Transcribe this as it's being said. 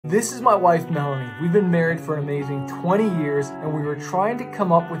This is my wife, Melanie. We've been married for an amazing 20 years, and we were trying to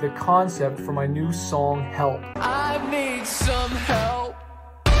come up with a concept for my new song, Help. I need some help.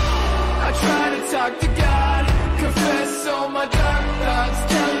 I try to talk to God, confess all my dark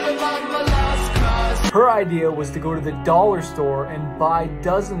thoughts, tell him about my lost cause. Her idea was to go to the dollar store and buy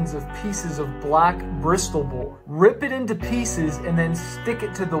dozens of pieces of black Bristol board, rip it into pieces, and then stick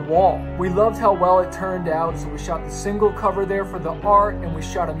it to the wall. We loved how well it turned out, so we shot the single cover there for the art, and we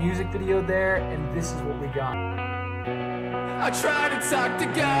shot a music video there, and this is what we got. I try to talk to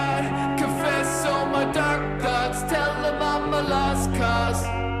God, confess all my dark thoughts, tell him I'm a lost cause.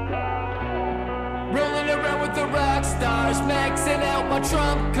 Rolling around with the rock stars, maxing out my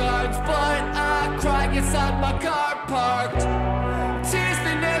trump cards, but I cry inside my car parked. Tears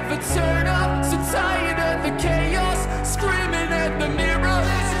they never turn up, so tired of the chaos, screaming at the mirror,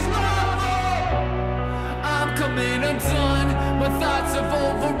 this is my fault. I'm coming undone, my thoughts have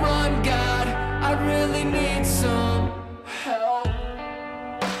overrun. God, I really need some help.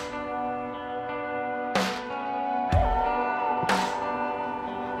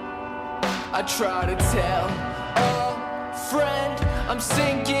 I try to tell a friend I'm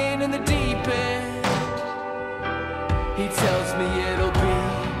sinking in the deep end. He tells me it'll be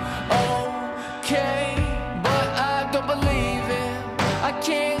okay, but I don't believe him. I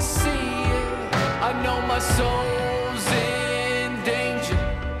can't see it. I know my soul's in danger.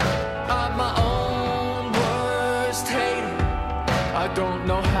 I'm my own worst hater. I don't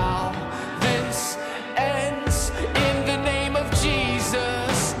know how this ends. In the name of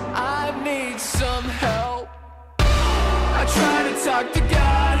Jesus, I need some help. I try to talk to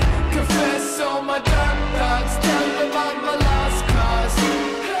God, confess all my dark thoughts, tell him I'm a lost cause.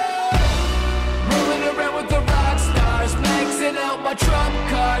 Rolling around with the rock stars, maxing out my trump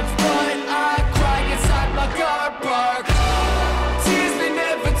cards, but I cry inside my car parked. Tears they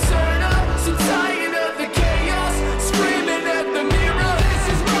never turn up, so tired of the chaos, screaming at the mirror, this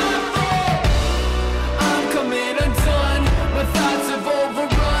is my fault. I'm coming undone, my thoughts have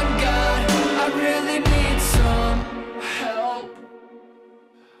overrun. God, I really need some help.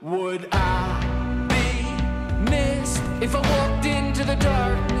 Would I be missed if I walked into the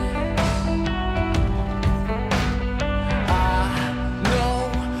darkness? I know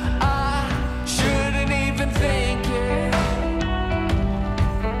I shouldn't even think it.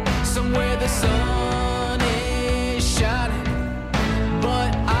 Somewhere the sun is shining,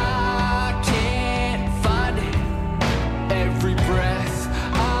 but I can't find it. Every breath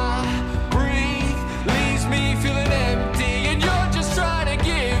I breathe leaves me feeling empty, and you're just trying to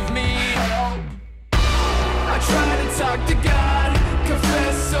give me help. I try to talk to God,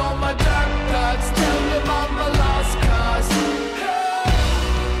 confess all my dark thoughts, tell him I'm a lost cause.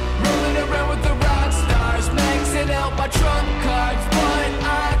 Rolling around with the rock stars, maxing out my trump cards, but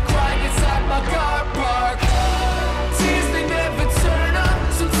I cry inside my car parked. Tears they never turn up,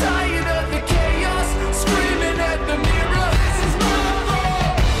 so tired of the chaos, screaming at the mirror, this is my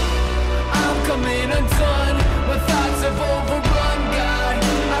fault. I'm coming undone, my thoughts have overrun. God,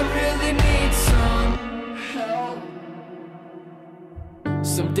 I really need some help.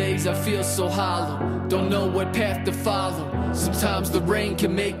 Some days I feel so hollow, don't know what path to follow. Sometimes the rain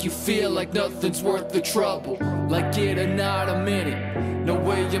can make you feel like nothing's worth the trouble. Like it or not, I'm in it, no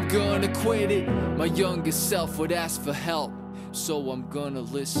way I'm gonna quit it. My youngest self would ask for help, so I'm gonna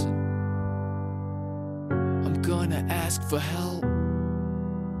listen. I'm gonna ask for help.